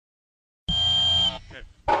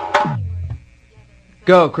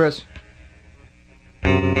Go, Chris.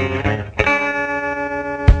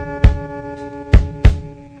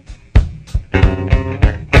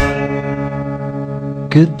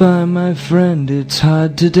 Goodbye, my friend, it's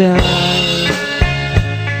hard to die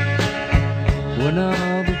when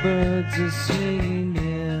all the birds are singing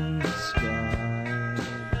in the sky.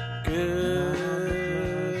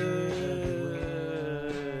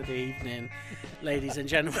 Good evening, ladies and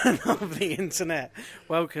gentlemen of the internet.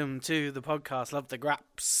 Welcome to the podcast Love the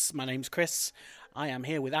Graps. My name's Chris. I am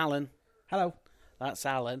here with Alan. Hello. That's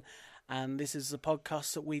Alan. And this is the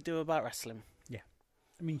podcast that we do about wrestling. Yeah.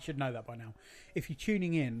 I mean, you should know that by now. If you're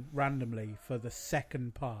tuning in randomly for the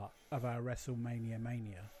second part of our WrestleMania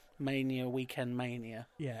Mania, Weekend Mania.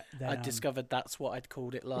 yeah, then, I discovered that's what I'd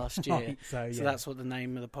called it last year. Right, so that's what the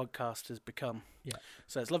name of the podcast has become. Yeah.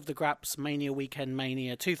 So it's Love the Graps, Mania, Weekend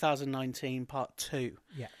Mania, 2019, Part 2.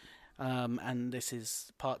 Yeah. And this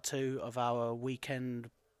is Part 2 of our weekend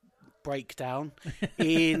breakdown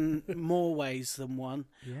in more ways than one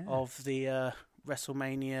Yeah. of the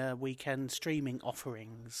WrestleMania weekend streaming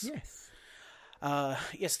offerings. Yes.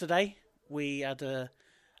 Yesterday, we had a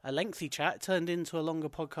lengthy chat. It turned into a longer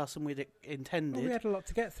podcast than we'd intended. Well, we had a lot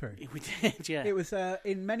to get through. We did, yeah. It was,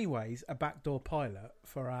 in many ways, a backdoor pilot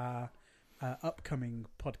for our upcoming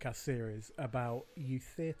podcast series about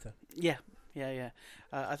youth theatre. Yeah.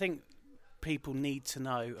 I think people need to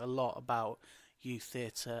know a lot about youth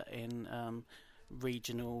theatre in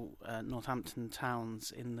regional Northampton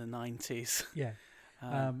towns in the 90s. Yeah.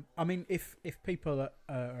 I mean, if people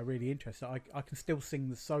are really interested, I can still sing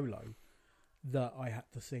the solo that I had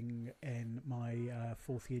to sing in my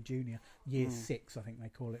fourth year junior, year 6, I think they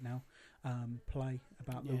call it now, play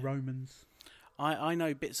about the Romans. I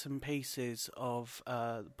know bits and pieces of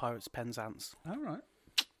Pirates Penzance. All right.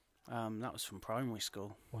 That was from primary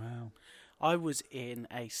school. Wow. I was in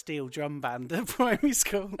a steel drum band at primary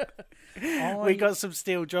school. We got some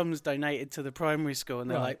steel drums donated to the primary school, and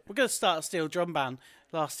they're like, we're going to start a steel drum band.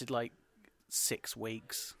 Lasted like 6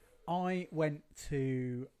 weeks. I went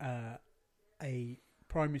to a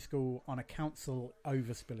primary school on a council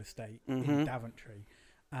overspill estate in Daventry,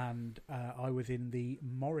 and I was in the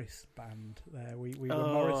Morris band there. We were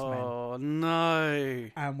Morris men. Oh, no.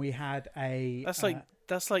 And we had a...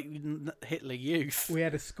 That's like Hitler Youth. We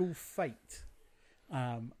had a school fete,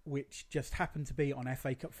 which just happened to be on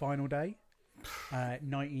FA Cup final day,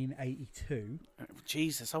 1982.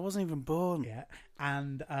 Jesus, I wasn't even born. Yeah,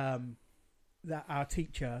 and that our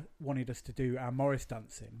teacher wanted us to do our Morris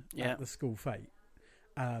dancing at the school fete,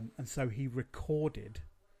 and so he recorded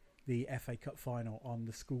the FA Cup final on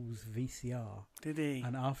the school's VCR. Did he?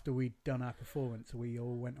 And after we'd done our performance, we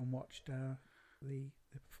all went and watched the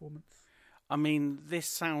performance. I mean, this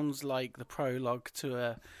sounds like the prologue to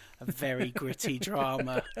a very gritty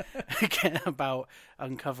drama about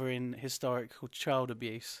uncovering historical child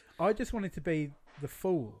abuse. I just wanted to be the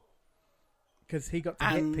fool because he got to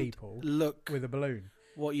hit people with a balloon.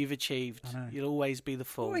 What you've achieved. You'll always be the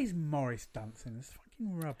fool. Always Morris dancing. It's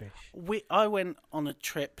fucking rubbish. I went on a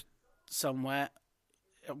trip somewhere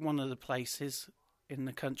at one of the places in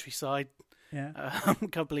the countryside a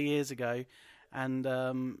couple of years ago. And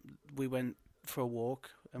we went for a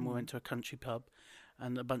walk, and we went to a country pub,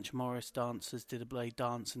 and a bunch of Morris dancers did a blade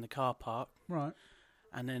dance in the car park. Right.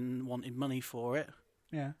 And then wanted money for it.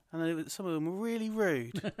 Yeah. And some of them were really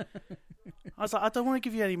rude. I was like, I don't want to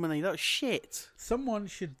give you any money. That was shit. Someone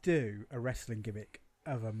should do a wrestling gimmick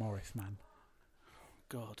of a Morris man.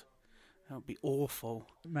 God, that would be awful.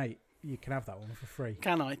 Mate, you can have that one for free.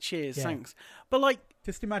 Can I? Cheers, thanks. But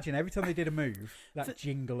just imagine every time they did a move, that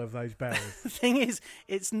jingle of those bells. The thing is,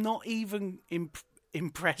 it's not even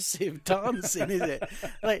impressive dancing, is it?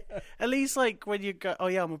 Like, at least when you go,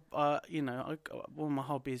 one of my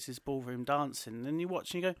hobbies is ballroom dancing, and you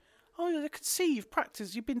watch and you go, I can see you've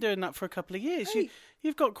practiced. You've been doing that for a couple of years. Hey,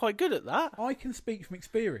 you've got quite good at that. I can speak from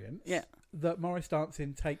experience. That Morris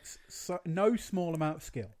dancing takes no small amount of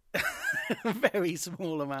skill. Very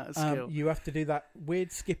small amount of skill. You have to do that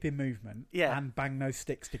weird skipping movement and bang those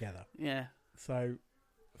sticks together. Yeah. So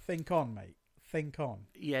think on, mate. Think on.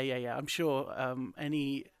 Yeah. I'm sure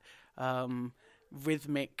any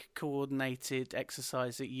rhythmic, coordinated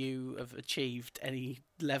exercise that you have achieved any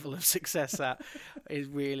level of success at is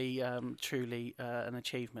really, truly an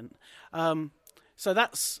achievement. So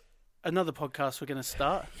that's another podcast we're going to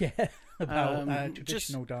start. Yeah. About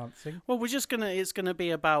traditional dancing. Well, it's gonna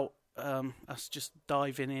be about us just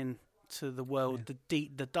diving in to the world,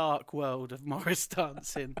 the dark world of Morris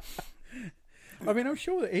dancing. I mean, I'm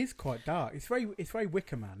sure it is quite dark. It's very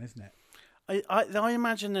Wicker Man, isn't it? I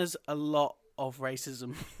imagine there's a lot of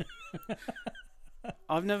racism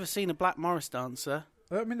I've never seen a black Morris dancer.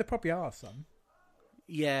 I mean, there probably are some.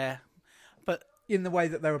 Yeah, but in the way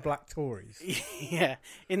that there are black Tories. Yeah,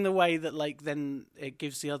 in the way that then it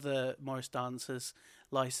gives the other Morris dancers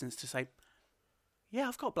license to say, "Yeah,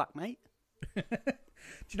 I've got a black mate." Do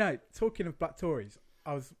you know? Talking of black Tories,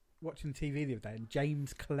 I was watching TV the other day and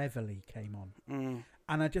James Cleverly came on,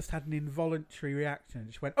 and I just had an involuntary reaction. I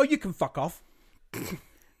just went, "Oh, you can fuck off!"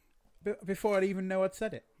 Before I'd even know I'd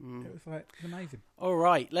said it. It was amazing. All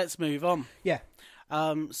right, let's move on. Yeah.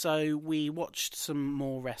 So we watched some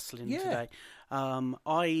more wrestling today.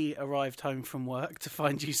 I arrived home from work to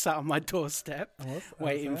find you sat on my doorstep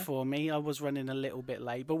waiting for me. I was running a little bit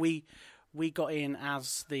late, but we got in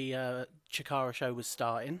as the Chikara show was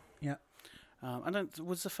starting. Yeah.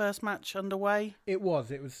 Was the first match underway? It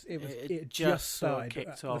was. It just started.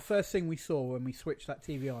 Kicked off. The first thing we saw when we switched that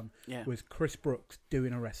TV on was Chris Brooks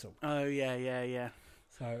doing a wrestle. Oh yeah.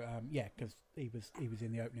 So because he was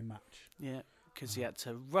in the opening match. Yeah, because he had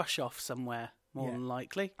to rush off somewhere more than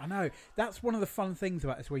likely. I know. That's one of the fun things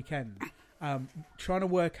about this weekend. Trying to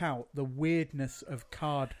work out the weirdness of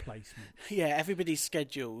card placement. Yeah, everybody's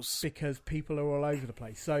schedules. Because people are all over the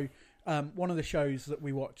place. So one of the shows that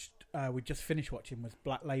we watched, we just finished watching, was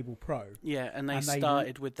Black Label Pro. Yeah, and they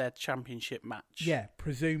started with their championship match. Yeah,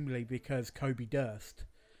 presumably because Kobe Durst,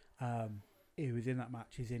 who was in that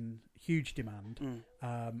match, is in huge demand.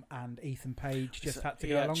 And Ethan Page just had to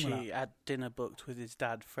go along with that. He actually had dinner booked with his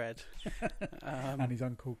dad, Fred. And his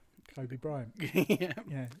uncle, Kobe Bryant.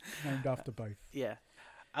 Yeah, named after both. Yeah.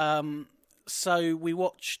 So we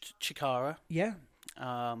watched Chikara. Yeah.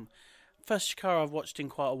 First Chikara I've watched in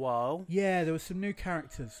quite a while. Yeah, there were some new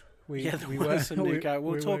characters. We'll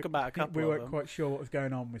talk about a couple of them. We weren't quite sure what was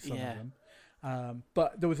going on with some of them.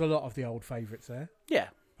 But there was a lot of the old favourites there. Yeah.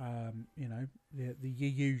 The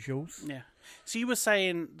usuals. Yeah. So you were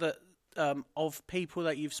saying that of people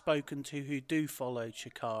that you've spoken to who do follow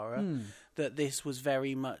Chikara, that this was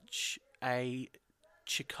very much a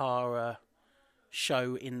Chikara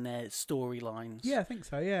show in their storylines. Yeah, I think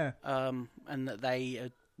so, yeah. And that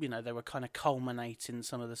they, they were kind of culminating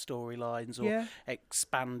some of the storylines or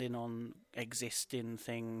expanding on existing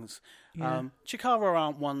things. Yeah. Chikara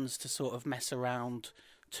aren't ones to sort of mess around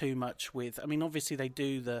too much with. I mean, obviously they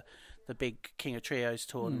do the big King of Trios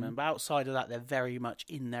tournament, but outside of that, they're very much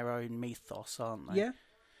in their own mythos, aren't they?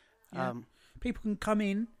 Yeah. People can come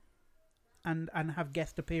in and have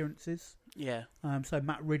guest appearances. Yeah. So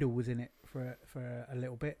Matt Riddle was in it for a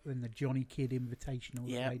little bit in the Johnny Kidd Invitational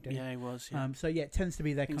that they do. Yeah, he was. Yeah. So it tends to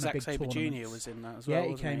be their kind of big tournaments. Zack Sabre Jr. was in that as well. Yeah,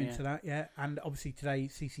 he came into that. Yeah, and obviously today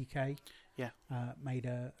CCK. Made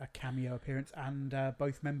a cameo appearance, and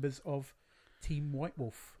both members of Team White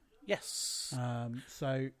Wolf. Yes.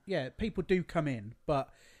 So people do come in, but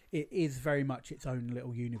it is very much its own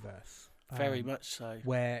little universe. Very much so.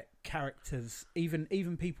 Where characters,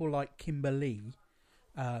 even people like Kimberly,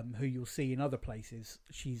 who you'll see in other places,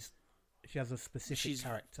 she has a specific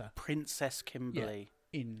character. Princess Kimberly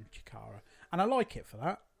in Chikara, and I like it for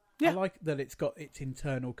that. Yeah. I like that it's got its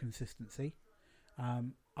internal consistency.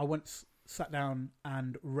 I once sat down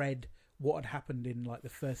and read what had happened in the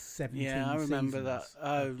first 17 seasons. Yeah, I remember that.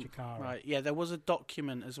 Oh, Chikara. Right. Yeah, there was a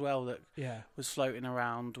document as well that was floating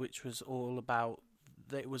around, which was all about.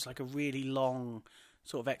 It was like a really long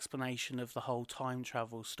sort of explanation of the whole time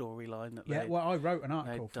travel storyline. I wrote an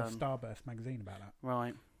article for Starburst magazine about that.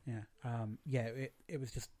 Right. Yeah. It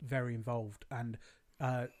was just very involved, and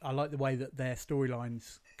I like the way that their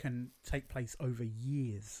storylines can take place over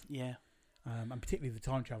years. Yeah. And particularly the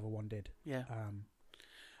time travel one did. Yeah.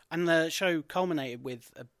 And the show culminated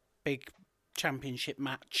with a big championship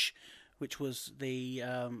match, which was the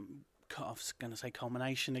I was going to say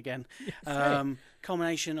culmination again.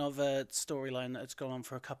 Culmination of a storyline that's gone on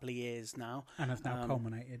for a couple of years now. And has now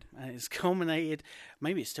culminated. And it's culminated.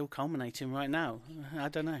 Maybe it's still culminating right now. I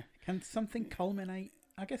don't know. Can something culminate?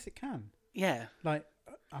 I guess it can. Yeah.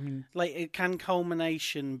 It can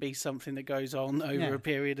culmination be something that goes on over a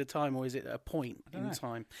period of time, or is it a point in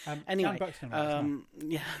time? Anyway, I'm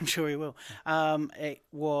sure he will. It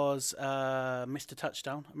was Mr.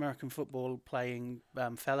 Touchdown, American football playing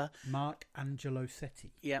fella. Mark Angelo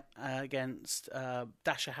Setti. Yeah, against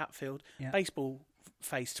Dasher Hatfield,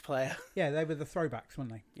 baseball-faced player. Yeah, they were the throwbacks,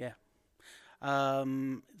 weren't they? Yeah.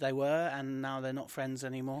 They were, and now they're not friends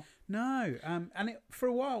anymore. No, and for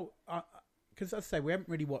a while... Because as I say, we haven't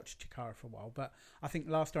really watched Chikara for a while, but I think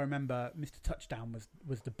last I remember, Mr. Touchdown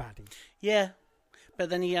was the baddie. Yeah,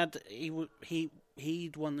 but then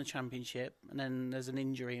he'd won the championship, and then there's an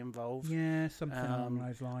injury involved. Yeah, something along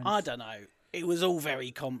those lines. I don't know. It was all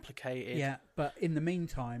very complicated. Yeah, but in the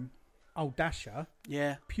meantime, old Dasher,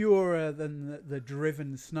 Yeah. purer than the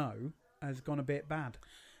driven snow, has gone a bit bad.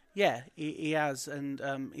 Yeah, he has, and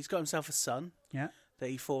he's got himself a son. Yeah. That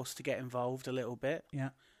he forced to get involved a little bit. Yeah.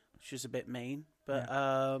 Which is a bit mean, but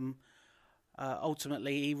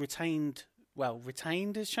ultimately he retained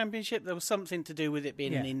his championship. There was something to do with it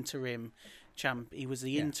being an interim champ. He was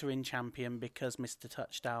the interim champion because Mr.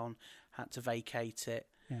 Touchdown had to vacate it.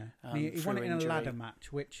 Yeah, he won it in a ladder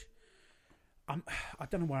match, which I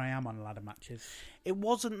don't know where I am on ladder matches. It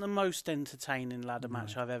wasn't the most entertaining ladder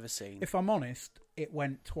match I've ever seen. If I'm honest, it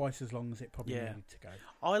went twice as long as it probably needed to go.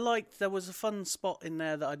 There was a fun spot in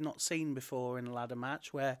there that I'd not seen before in a ladder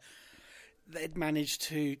match where they'd managed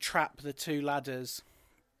to trap the two ladders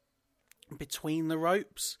between the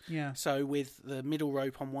ropes. Yeah. So with the middle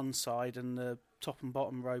rope on one side and the top and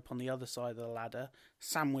bottom rope on the other side of the ladder,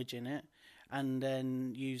 sandwiching it, and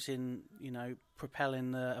then using,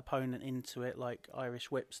 propelling the opponent into it like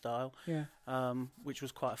Irish whip style. Yeah. Which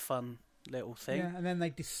was quite a fun little thing. Yeah, and then they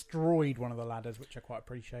destroyed one of the ladders, which I quite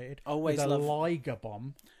appreciated. Always with a love Liger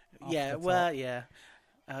bomb. Yeah, well, yeah.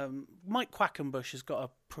 Mike Quackenbush has got a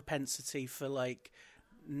propensity for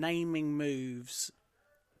naming moves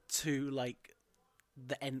to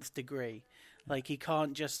the nth degree. He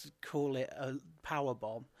can't just call it a power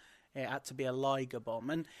bomb. It had to be a Liger bomb,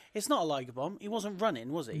 and it's not a Liger bomb. He wasn't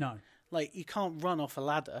running, was he? No. You can't run off a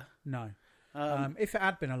ladder. No. If it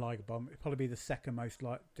had been a Liger bomb, it'd probably be the second most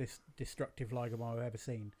destructive Liger bomb I've ever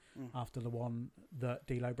seen, after the one that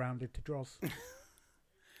D'Lo Brown did to Droz.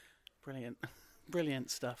 Brilliant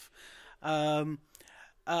stuff. So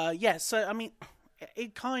I mean,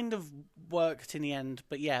 it kind of worked in the end,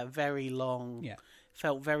 but very long. Yeah,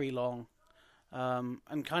 felt very long,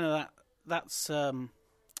 and kind of that's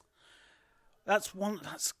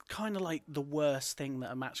kind of like the worst thing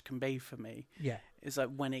that a match can be for me. Yeah, is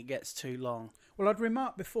when it gets too long. Well, I'd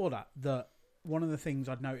remarked before that one of the things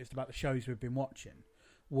I'd noticed about the shows we've been watching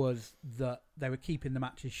was that they were keeping the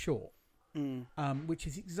matches short. Which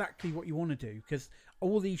is exactly what you want to do, because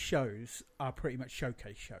all these shows are pretty much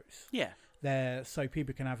showcase shows. Yeah. They're so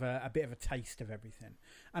people can have a bit of a taste of everything.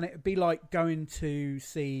 And it'd be like going to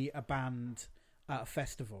see a band at a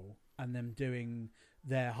festival and them doing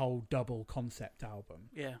their whole double concept album.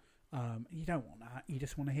 Yeah. You don't want that. You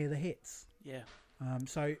just want to hear the hits. Yeah.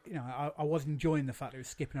 So, I was enjoying the fact it was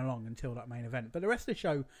skipping along until that main event. But the rest of the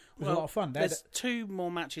show was a lot of fun. There's two more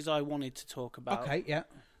matches I wanted to talk about. Okay, yeah.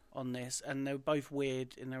 On this, and they were both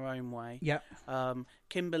weird in their own way. Yeah.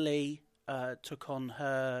 Kimberly took on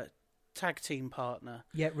her tag team partner.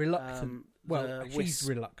 Yeah, reluctant. She's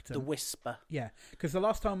reluctant. The Whisper. Yeah, because the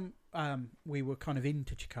last time we were kind of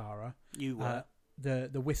into Chikara, you were.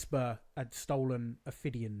 The Whisper had stolen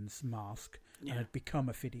Ophidian's mask and had become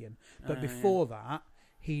Ophidian. But before that,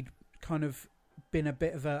 he'd kind of been a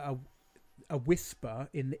bit of a whisper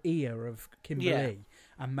in the ear of Kimberly,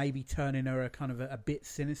 and maybe turning her a bit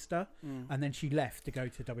sinister. And then she left to go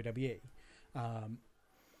to WWE,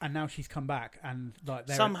 and now she's come back, and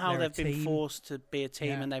somehow they've been forced to be a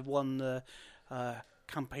team, and they've won the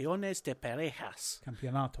Campeones de Parejas.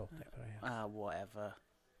 Campeonato de Parejas. Whatever.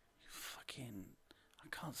 Fucking, I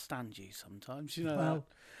can't stand you sometimes.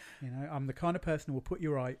 I'm the kind of person who will put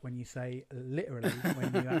you right when you say literally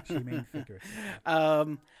when you actually mean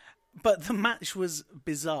figuratively. But the match was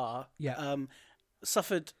bizarre. Yeah.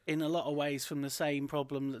 Suffered in a lot of ways from the same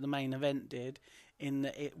problem that the main event did, in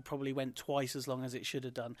that it probably went twice as long as it should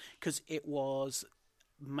have done, because it was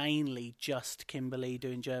mainly just Kimberly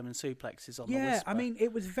doing German suplexes on the Whisper. Yeah, I mean,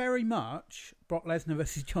 it was very much Brock Lesnar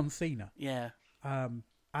versus John Cena. Yeah. And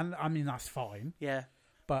I mean, that's fine. Yeah.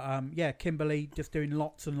 But Kimberly just doing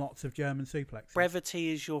lots and lots of German suplexes.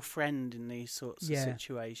 Brevity is your friend in these sorts of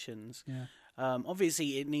situations. Yeah.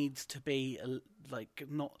 Obviously, it needs to be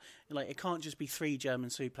it can't just be 3 German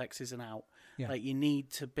suplexes and out. Yeah. It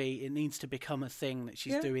needs to become a thing that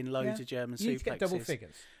she's doing loads of German suplexes. You need to get double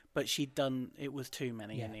figures. But she'd done it was too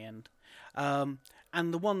many in the end.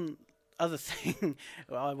 And the one other thing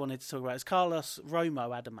I wanted to talk about is Carlos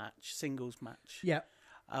Romo had a match, singles match. Yeah.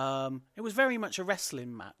 It was very much a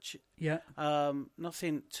wrestling match. Yeah.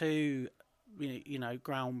 Nothing too,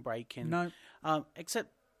 groundbreaking. No.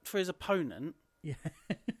 Except for his opponent. Yeah.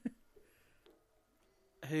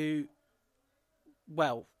 Who,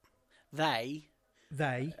 they,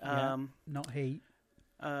 not he.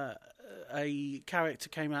 A character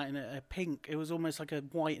came out in a pink. It was almost like a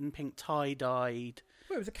white and pink tie-dyed.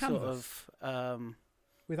 Well, it was a canvas sort of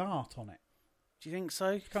with art on it. Do you think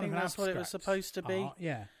so? Kind think that's what it was supposed to be? Art,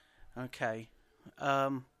 yeah. Okay.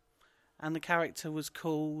 And the character was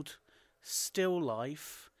called Still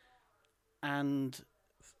Life and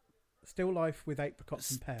Still Life with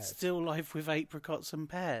Apricots and Pears. Still Life with Apricots and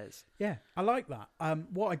Pears. Yeah, I like that.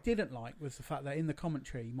 What I didn't like was the fact that in the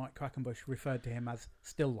commentary, Mike Quackenbush referred to him as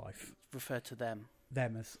Still Life. Referred to them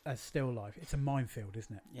as Still Life. It's a minefield,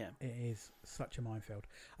 isn't it? Yeah. It is such a minefield.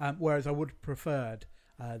 Whereas I would have preferred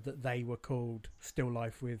that they were called Still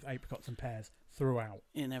Life with Apricots and Pears throughout.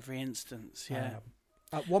 In every instance, yeah.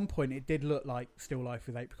 At one point, it did look like Still Life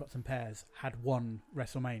with Apricots and Pears had won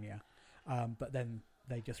WrestleMania, but then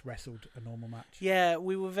they just wrestled a normal match. Yeah,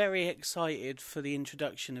 we were very excited for the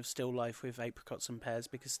introduction of Still Life with Apricots and Pears,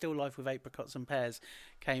 because Still Life with Apricots and Pears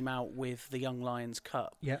came out with the Young Lions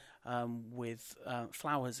Cup, with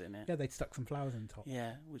flowers in it. Yeah, they'd stuck some flowers on top.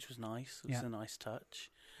 Yeah, which was nice. It was a nice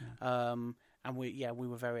touch. Yeah. And we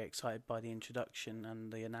were very excited by the introduction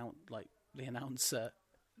and the announcer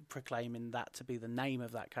proclaiming that to be the name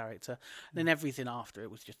of that character, and then everything after it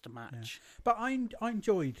was just a match. Yeah. But I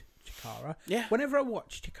enjoyed Chikara. Yeah. Whenever I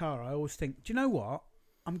watch Chikara, I always think, do you know what?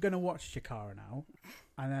 I'm going to watch Chikara now,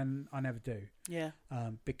 and then I never do. Yeah.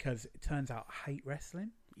 Because it turns out I hate wrestling.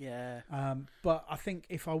 Yeah. But I think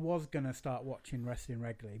if I was going to start watching wrestling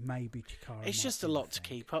regularly, maybe Chikara. It's just a lot to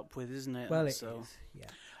keep up with, isn't it? Well, is. Yeah.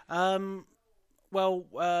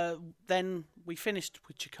 Then we finished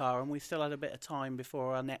with Chikara, and we still had a bit of time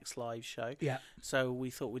before our next live show. Yeah. So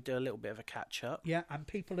we thought we'd do a little bit of a catch up. Yeah, and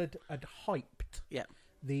people had hyped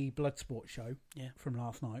the Bloodsport show from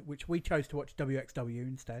last night, which we chose to watch WXW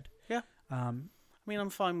instead. Yeah. I mean, I'm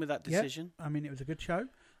fine with that decision. Yeah, I mean, it was a good show.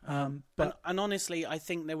 But honestly, I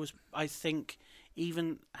think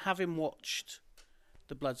even having watched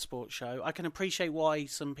the Bloodsport show, I can appreciate why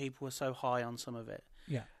some people were so high on some of it.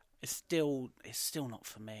 Yeah. It's still not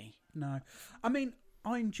for me. No. I mean,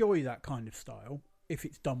 I enjoy that kind of style if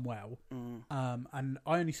it's done well. And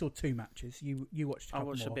I only saw 2 matches. You watched a couple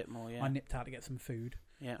more. I watched a bit more, yeah. I nipped out to get some food.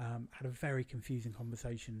 Yeah. Had a very confusing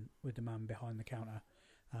conversation with the man behind the counter.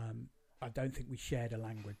 I don't think we shared a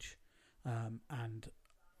language. And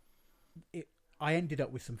I ended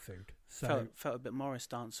up with some food. So felt a bit Morris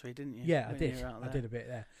dancery, didn't you? Yeah, I did. I did a bit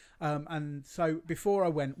there. And so before I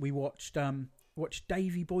went, we watched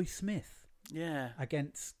Davey Boy Smith. Yeah.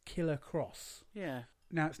 Against Killer Cross. Yeah.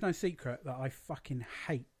 Now, it's no secret that I fucking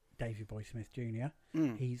hate Davey Boy Smith Jr.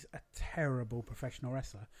 He's a terrible professional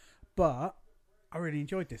wrestler. But I really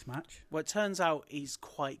enjoyed this match. Well, it turns out he's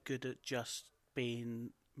quite good at just being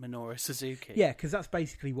Minoru Suzuki. Yeah, because that's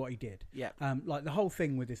basically what he did. Yeah. Like, the whole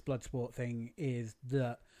thing with this Bloodsport thing is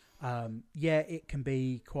that, it can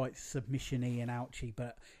be quite submission-y and ouchy,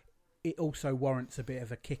 but it also warrants a bit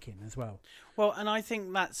of a kick-in as well. Well, and I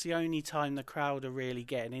think that's the only time the crowd are really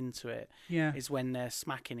getting into it. Yeah. Is when they're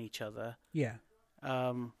smacking each other. Yeah.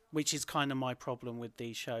 Which is kind of my problem with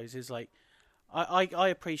these shows. Is like, I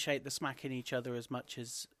appreciate the smacking each other as much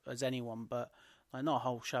as anyone, but like not a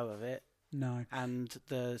whole show of it. No. And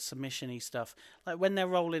the submission-y stuff, like when they're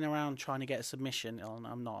rolling around trying to get a submission,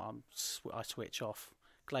 I switch off.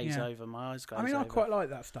 Glaze over, my eyes glaze over. I quite like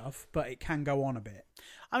that stuff, but it can go on a bit.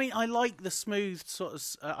 I mean, I like the smooth sort of...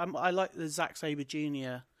 I like the Zack Sabre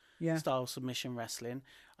Jr. Style submission wrestling.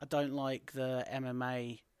 I don't like the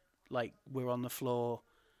MMA, like we're on the floor,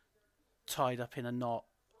 tied up in a knot,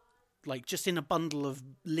 like just in a bundle of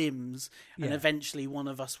limbs, and eventually one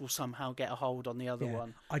of us will somehow get a hold on the other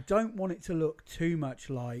one. I don't want it to look too much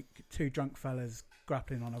like 2 drunk fellas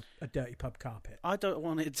grappling on a dirty pub carpet. I don't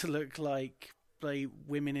want it to look like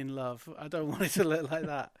Women in Love. I don't want it to look like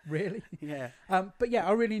that. Really? Yeah. But yeah,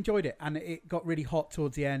 I really enjoyed it, and it got really hot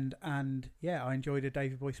towards the end, and yeah, I enjoyed a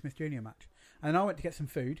Davey Boy Smith Jr. match. And I went to get some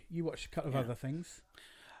food. You watched a couple of other things.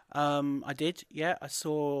 I did, yeah. I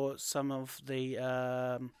saw some of the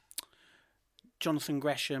Jonathan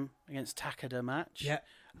Gresham against Takada match,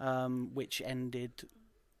 which ended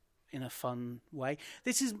in a fun way.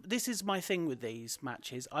 This is my thing with these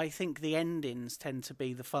matches. I think the endings tend to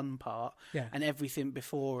be the fun part, and everything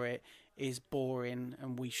before it is boring,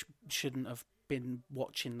 and we shouldn't have been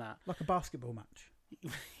watching that. Like a basketball match.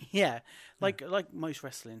 like most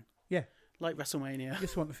wrestling. Yeah, like WrestleMania.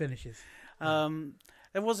 Just want the finishes.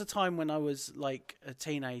 There was a time when I was like a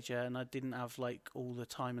teenager and I didn't have like all the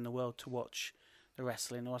time in the world to watch the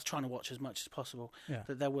wrestling. I was trying to watch as much as possible. Yeah.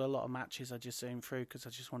 But there were a lot of matches I just zoomed through because I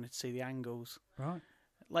just wanted to see the angles. Right.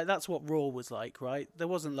 Like that's what Raw was like, right? There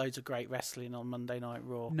wasn't loads of great wrestling on Monday Night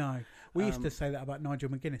Raw. No. We used to say that about Nigel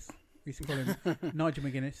McGuinness. We used to call him Nigel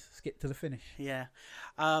McGuinness, skip to the finish. Yeah.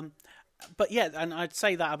 But yeah, and I'd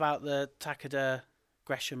say that about the Takada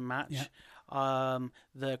Gresham match. Yeah.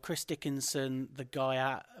 The Chris Dickinson, the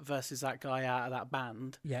guy versus that guy out of that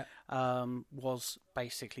band, was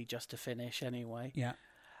basically just a finish anyway. Yeah.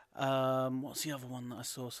 What's the other one that I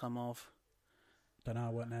saw some of? Don't know. I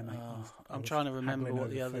weren't there, mate. I'm trying to remember haggling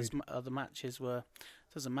what the over food. other matches were.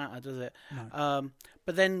 Doesn't matter, does it? No.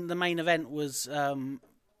 But then the main event was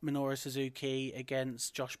Minoru Suzuki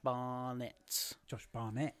against Josh Barnett.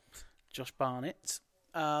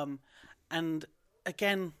 And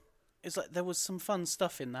again, it's like there was some fun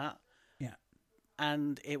stuff in that. Yeah.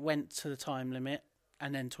 And it went to the time limit,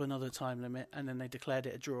 and then to another time limit, and then they declared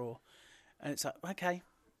it a draw. And it's like, okay,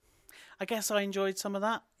 I guess I enjoyed some of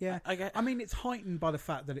that. Yeah. I mean, it's heightened by the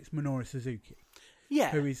fact that it's Minoru Suzuki.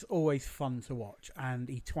 Yeah. Who is always fun to watch, and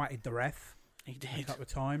he twatted the ref. He did. A couple of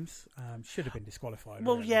times. Should have been disqualified.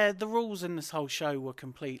 Well, really. yeah, the rules in this whole show were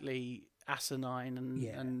completely asinine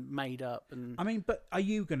and made up. And I mean, but are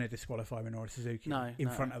you going to disqualify Minoru Suzuki in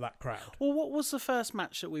front of that crowd? Well, what was the first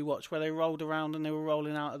match that we watched where they rolled around and they were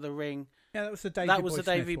rolling out of the ring? Yeah, that was the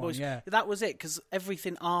Davey Boy Smith one, yeah. That was it, because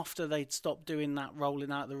everything after they'd stopped doing that rolling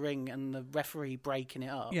out of the ring and the referee breaking it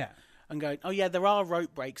up. Yeah. And going, oh yeah, there are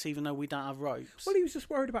rope breaks even though we don't have ropes. Well, he was just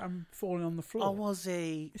worried about him falling on the floor. Oh, was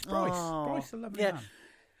he? It's Bryce. Bryce, the lovely man.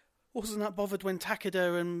 Wasn't that bothered when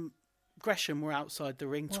Takada and Gresham were outside the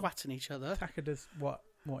ring twatting each other? Takada's what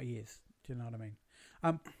he is. Do you know what I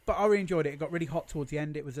mean? But I really enjoyed it. It got really hot towards the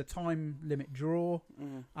end. It was a time limit draw,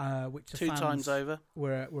 which the 2 fans times over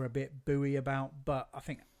were a bit booey about, but I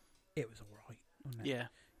think it was all right. Wasn't it? Yeah.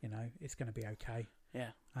 You know, it's going to be okay. Yeah.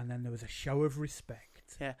 And then there was a show of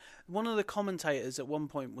respect. Yeah. One of the commentators at one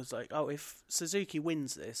point was like, oh, if Suzuki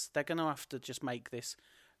wins this, they're going to have to just make this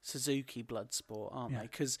Suzuki blood sport, aren't they?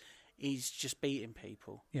 Because he's just beating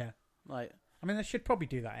people. Yeah. Like, I mean, they should probably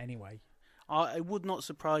do that anyway. It would not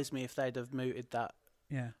surprise me if they'd have mooted that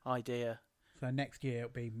idea. So next year it'll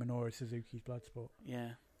be Minoru Suzuki's blood sport.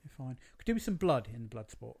 Yeah. You're fine. Could do with some blood in blood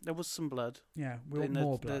sport. There was some blood. Yeah, we want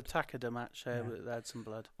more blood. The Takada match, they had some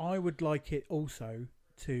blood. I would like it also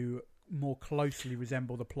to more closely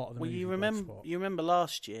resemble the plot of the movie. You remember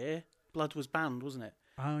last year, blood was banned, wasn't it?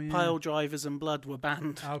 Oh, yeah. Pile drivers and blood were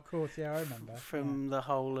banned. Oh, of course, yeah, I remember. From the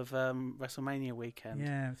whole of WrestleMania weekend.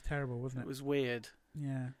 Yeah, it was terrible, wasn't it? It was weird.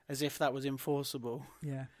 Yeah. As if that was enforceable.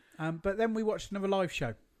 Yeah. But then we watched another live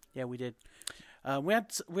show. Yeah, we did. We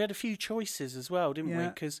had a few choices as well, didn't we?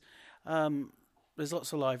 Because there's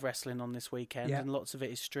lots of live wrestling on this weekend, and lots of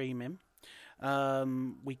it is streaming.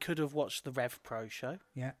 We could have watched the Rev Pro show.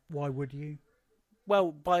 Yeah. Why would you?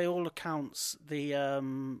 Well, by all accounts,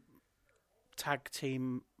 the tag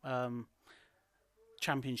team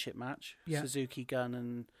championship match, Suzuki Gun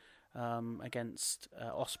and against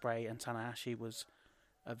Ospreay and Tanahashi, was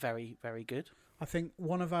very, very good. I think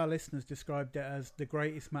one of our listeners described it as the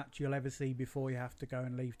greatest match you'll ever see before you have to go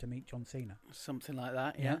and leave to meet John Cena. Something like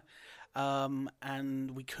that, yeah.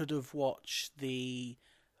 And we could have watched the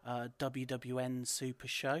WWN Super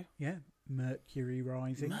Show. Yeah, Mercury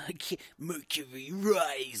Rising. Mercury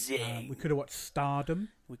Rising. We could have watched Stardom.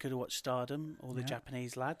 All the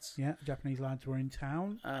Japanese lads. Yeah, Japanese lads were in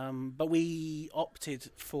town. But we opted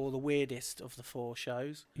for the weirdest of the 4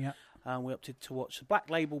 shows. Yeah. We opted to watch the Black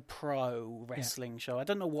Label Pro wrestling show. I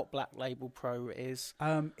don't know what Black Label Pro is.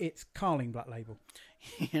 It's Carling Black Label.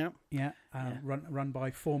 Yeah. Yeah. Run by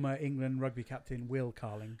former England rugby captain Will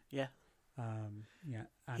Carling. Yeah. Yeah.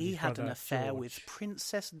 And he had an affair George. with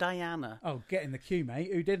Princess Diana. Oh, get in the queue, mate.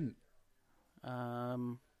 Who didn't?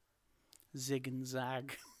 Zig and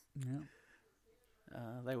Zag. Yeah.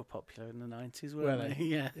 They were popular in the 90s, weren't they?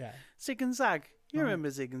 Yeah. Yeah. Zig and Zag. You remember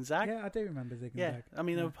Zig and Zag? Yeah, I do remember Zig and Zag. I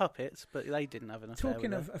mean, they were puppets, but they didn't have an affair.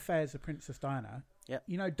 Talking of affairs of Princess Diana, yep.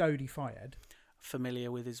 You know Dodi Fayed?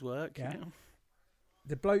 Familiar with his work, yeah.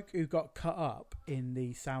 The bloke who got cut up in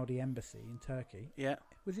the Saudi embassy in Turkey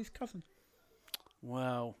was his cousin.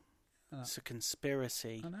 Wow. It's a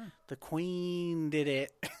conspiracy. I know. The Queen did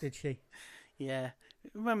it. Did she? Yeah.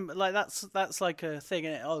 Remember, like that's like a thing.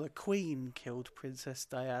 Isn't it? Oh, the Queen killed Princess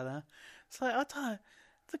Diana. It's like,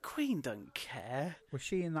 the Queen don't care. Was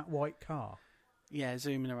she in that white car? Yeah,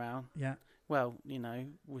 zooming around. Yeah. Well, you know,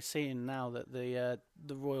 we're seeing now that the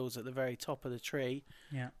royals at the very top of the tree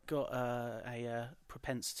got a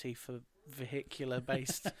propensity for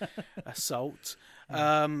vehicular-based assault.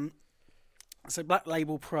 So Black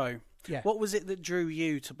Label Pro. Yeah. What was it that drew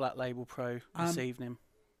you to Black Label Pro this evening?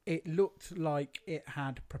 It looked like it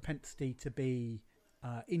had propensity to be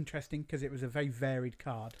interesting because it was a very varied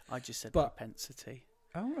card. I just said propensity.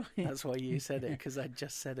 Oh, right. That's why you said it, because I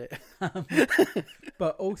just said it.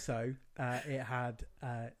 But also, it had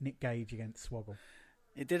Nick Gage against Swoggle.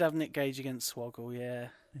 It did have Nick Gage against Swoggle, yeah.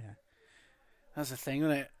 Yeah. That's a thing,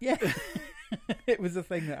 wasn't it? Yeah. It was a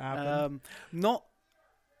thing that happened.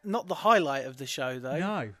 Not the highlight of the show, though.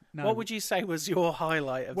 No. What would you say was your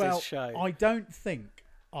highlight of this show? I don't think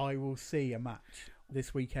I will see a match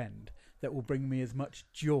this weekend that will bring me as much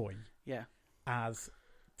joy Yeah. as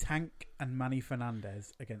Tank and Manny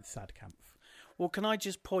Fernandez against Sadkampf. Well, can I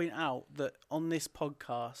just point out that on this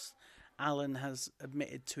podcast, Alan has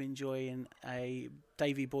admitted to enjoying a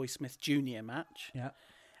Davey Boy Smith Jr. match. Yeah.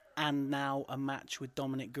 And now a match with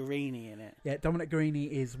Dominic Guarini in it. Yeah, Dominic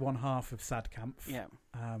Guarini is one half of Sadkampf. Yeah.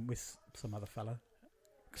 With some other fella.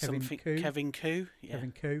 Kevin Koo. Yeah.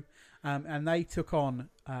 Kevin Koo. And they took on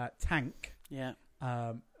Tank. Yeah.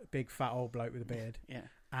 Big fat old bloke with a beard. Yeah.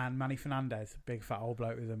 And Manny Fernandez, big fat old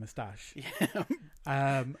bloke with a moustache.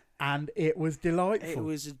 Yeah. And it was delightful. It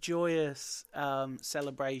was a joyous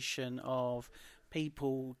celebration of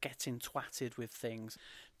people getting twatted with things.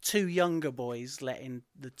 Two younger boys letting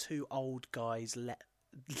the two old guys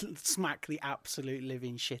smack the absolute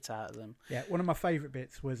living shit out of them. Yeah, one of my favourite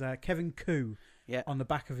bits was Kevin Koo on the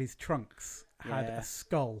back of his trunks had a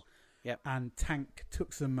skull. Yep. And Tank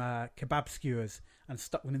took some kebab skewers and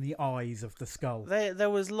stuck them in the eyes of the skull. There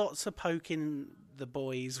was lots of poking the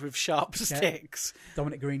boys with sharp sticks.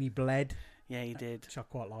 Dominic Guarini bled. Yeah, he did. Which I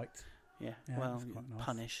quite liked. Yeah, well, nice.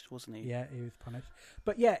 Punished, wasn't he? Yeah, he was punished.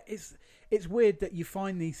 But yeah, it's weird that you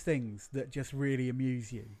find these things that just really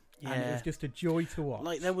amuse you. Yeah. And it was just a joy to watch.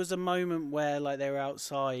 Like, there was a moment where, like, they were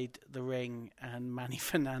outside the ring and Manny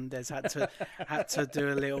Fernandez had to do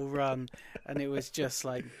a little run, and it was just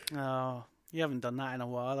like, oh, you haven't done that in a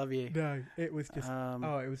while, have you? No, it was just,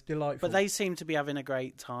 it was delightful. But they seemed to be having a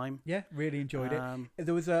great time. Yeah, really enjoyed it.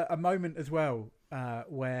 There was a moment as well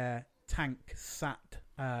where Tank sat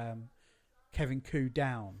Kevin Koo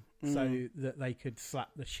down so that they could slap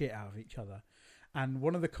the shit out of each other. And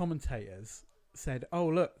one of the commentators said, "Oh,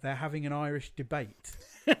 look, they're having an Irish debate."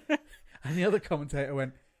 And the other commentator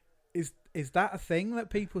went, Is that a thing that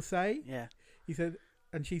people say? Yeah. He said,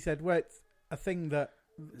 and she said, "Well, it's a thing that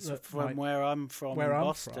from like, where I'm from,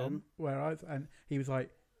 Boston." And he was like,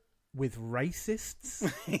 "With racists?"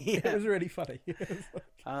 Yeah. It was really funny.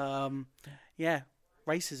 Yeah,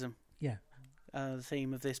 racism. Yeah. The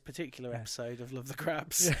theme of this particular episode of Love the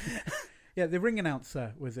Crabs. Yeah. Yeah, the ring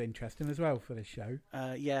announcer was interesting as well for this show.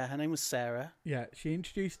 Yeah, her name was Sarah. Yeah, she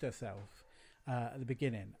introduced herself at the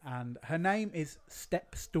beginning, and her name is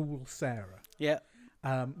Stepstool Sarah. Yeah.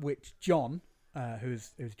 Which John,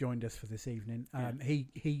 who's joined us for this evening,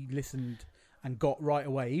 he listened and got right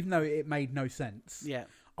away, even though it made no sense. Yeah.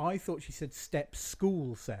 I thought she said Step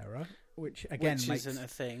School Sarah, which again isn't a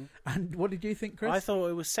thing. And what did you think, Chris? I thought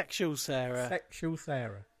it was Sexual Sarah. Sexual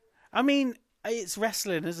Sarah. I mean, it's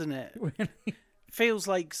wrestling, isn't it? Feels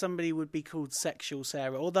like somebody would be called Sexual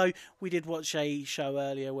Sarah. Although we did watch a show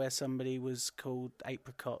earlier where somebody was called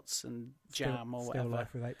Apricots and Jam or whatever. Still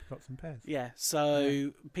Life with Apricots and Pears. Yeah,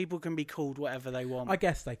 so people can be called whatever they want. I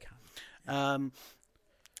guess they can.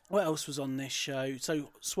 What else was on this show? So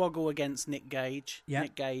Swoggle against Nick Gage. Yeah.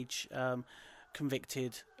 Nick Gage,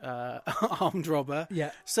 convicted armed robber.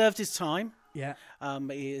 Yeah. Served his time. Yeah.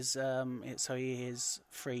 But he is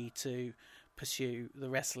free to pursue the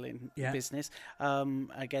wrestling business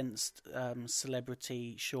against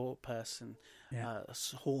celebrity short person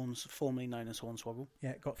Horns, formerly known as Hornswoggle.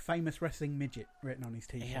 Yeah, got famous wrestling midget written on his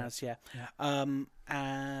t-shirt. He has, yeah.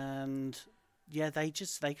 And yeah, they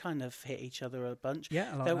kind of hit each other a bunch.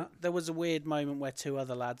 Yeah, I like that. There was a weird moment where two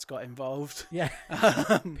other lads got involved. Yeah,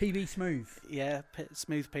 PB Smooth. Yeah,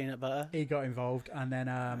 Smooth Peanut Butter. He got involved, and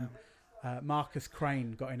then Marcus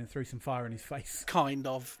Crane got in and threw some fire in his face. Kind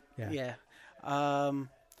of, yeah.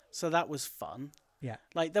 So that was fun. Yeah,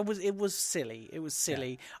 like it was silly. It was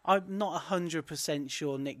silly. Yeah. I'm not 100%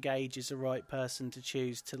 sure Nick Gage is the right person to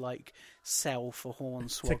choose to like sell for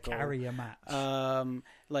Hornswoggle to carry a match.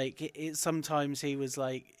 Like sometimes he was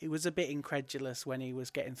a bit incredulous when he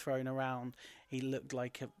was getting thrown around. He looked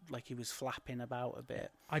like he was flapping about a bit.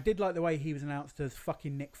 I did like the way he was announced as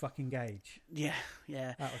fucking Nick fucking Gage. Yeah.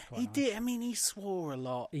 That was quite nice. Did. I mean, he swore a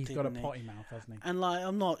lot. He's got a potty mouth, hasn't he? And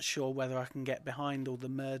I'm not sure whether I can get behind all the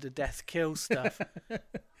murder, death, kill stuff.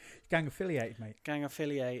 Gang affiliated, mate. Gang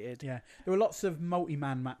affiliated. Yeah. There were lots of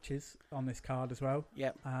multi-man matches on this card as well.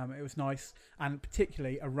 Yep. It was nice, and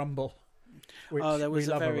particularly a rumble. There was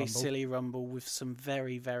a very silly rumble with some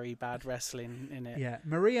very, very bad wrestling in it. Yeah.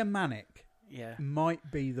 Maria Manic. Yeah,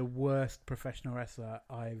 might be the worst professional wrestler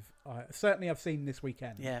I've seen this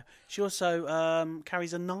weekend. Yeah, she also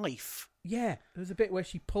carries a knife. Yeah, there was a bit where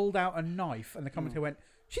she pulled out a knife, and the commentator went,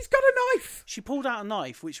 "She's got a knife." She pulled out a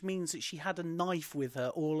knife, which means that she had a knife with her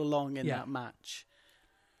all along in that match.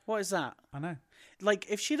 What is that? I know. Like,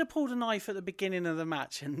 if she'd have pulled a knife at the beginning of the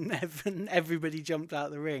match and everybody jumped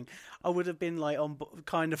out the ring, I would have been like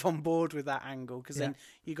kind of on board with that angle, because then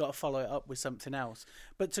you got to follow it up with something else.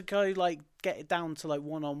 But to go like get it down to like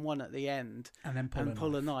 1-on-1 at the end and then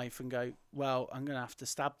pull a knife and go, well, I'm going to have to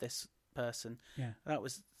stab this person. Yeah,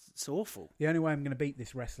 it's awful. The only way I'm going to beat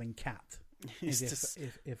this wrestling cat is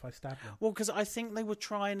if I stab them. Well, because I think they were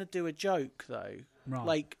trying to do a joke though, right?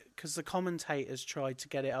 Like, because the commentators tried to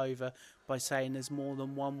get it over by saying there's more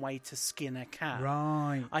than one way to skin a cat.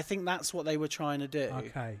 Right. I think that's what they were trying to do.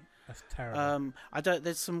 Okay, that's terrible.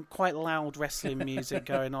 There's some quite loud wrestling music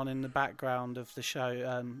going on in the background of the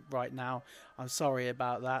show right now. I'm sorry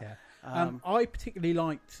about that. Yeah. I particularly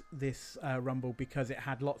liked this Rumble because it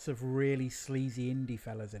had lots of really sleazy indie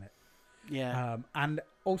fellas in it. Yeah. And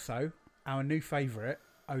also, our new favourite,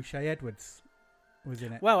 O'Shea Edwards, was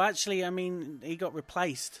in it. Well, actually, I mean, he got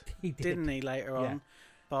replaced, didn't he, later on,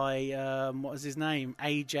 by, what was his name?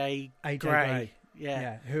 AJ Gray.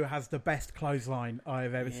 Yeah, who has the best clothesline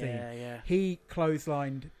I've ever seen. Yeah. He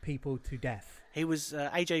clotheslined people to death. He was,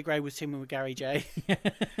 AJ Gray was teaming with Gary J.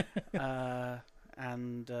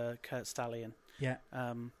 And Kurt Stallion. Yeah.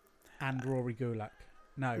 And Rory Gulak.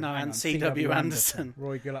 No, and C.W. Anderson.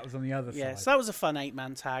 Rory Gulak was on the other side. Yeah, so that was a fun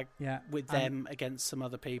 8-man tag. Yeah, with them against some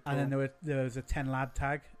other people. And then there was a 10-lad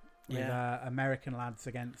tag with American lads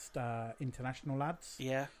against international lads.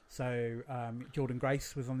 Yeah. So Jordan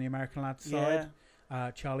Grace was on the American lads side.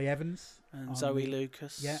 Charlie Evans and Zoe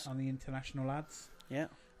Lucas. Yeah, on the international lads. Yeah.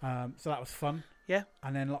 So that was fun. Yeah.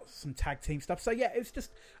 And then some tag team stuff. So yeah, it was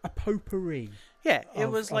just a potpourri. Yeah, it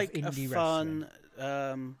was like a fun,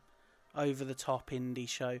 over the top indie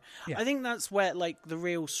show. Yeah. I think that's where like the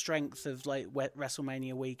real strength of like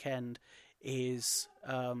WrestleMania weekend is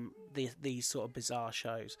these sort of bizarre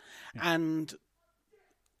shows. Yeah. And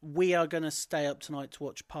we are going to stay up tonight to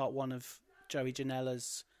watch part 1 of Joey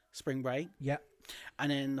Janela's Spring Break. Yeah.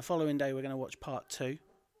 And then the following day we're going to watch part 2.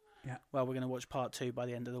 Yeah. Well, we're going to watch part 2 by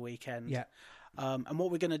the end of the weekend. Yeah. And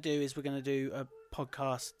what we're going to do is we're going to do a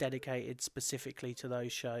podcast dedicated specifically to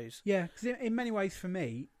those shows. Yeah, because in many ways for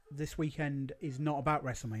me, this weekend is not about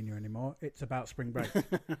WrestleMania anymore. It's about Spring Break.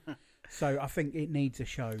 So I think it needs a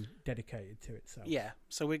show dedicated to itself. Yeah,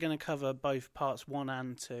 so we're going to cover both parts 1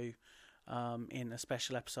 and 2 in a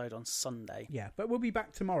special episode on Sunday. Yeah, but we'll be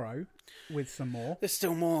back tomorrow with some more. There's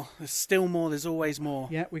still more. There's always more.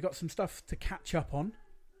 Yeah, we got some stuff to catch up on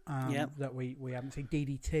that we haven't seen.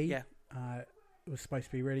 DDT. Yeah. Was supposed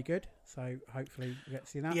to be really good, so hopefully we get to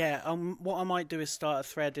see that. Yeah, what I might do is start a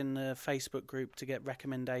thread in the Facebook group to get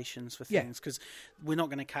recommendations for things, because we're not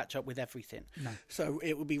going to catch up with everything. No. So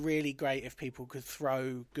it would be really great if people could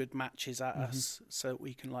throw good matches at us so that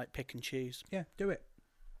we can like pick and choose. Yeah, do it.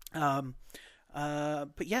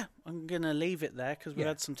 But yeah, I'm going to leave it there because we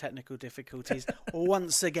had some technical difficulties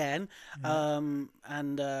once again. So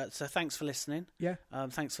thanks for listening. Yeah.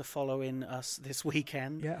 Thanks for following us this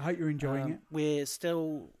weekend. Yeah, I hope you're enjoying it. We're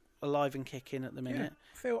still alive and kicking at the minute.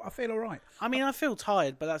 Yeah, I feel all right. I mean, I feel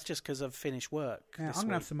tired, but that's just because I've finished work. Yeah, I'm going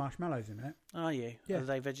to have some marshmallows in a minute. Are you? Yeah. Are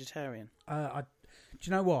they vegetarian? Do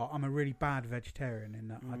you know what? I'm a really bad vegetarian in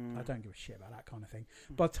that I don't give a shit about that kind of thing.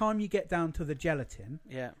 By the time you get down to the gelatin,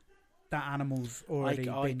 that animal's already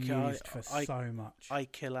been used for so much. I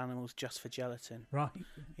kill animals just for gelatin. Right.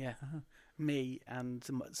 Yeah. Uh-huh. Me and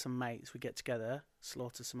some mates, we get together,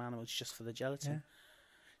 slaughter some animals just for the gelatin. Yeah.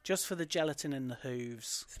 Just for the gelatin and the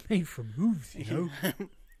hooves. It's made from hooves, you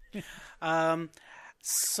know.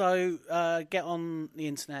 So get on the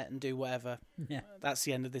internet and do whatever. Yeah. That's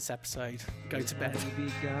the end of this episode. Go to bed.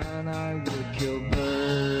 I would kill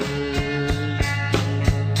birds.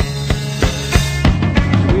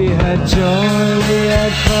 We had joy, we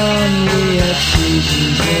had fun, we had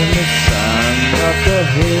seasons in the sun. Up the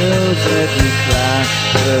hills that we climbed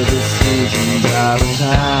were the seasons out of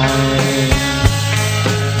time.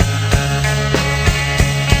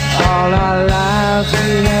 All our lives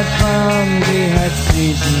we had fun, we had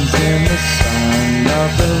seasons in the sun.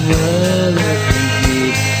 Of the world that we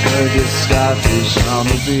need were just starfish on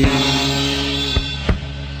the beach.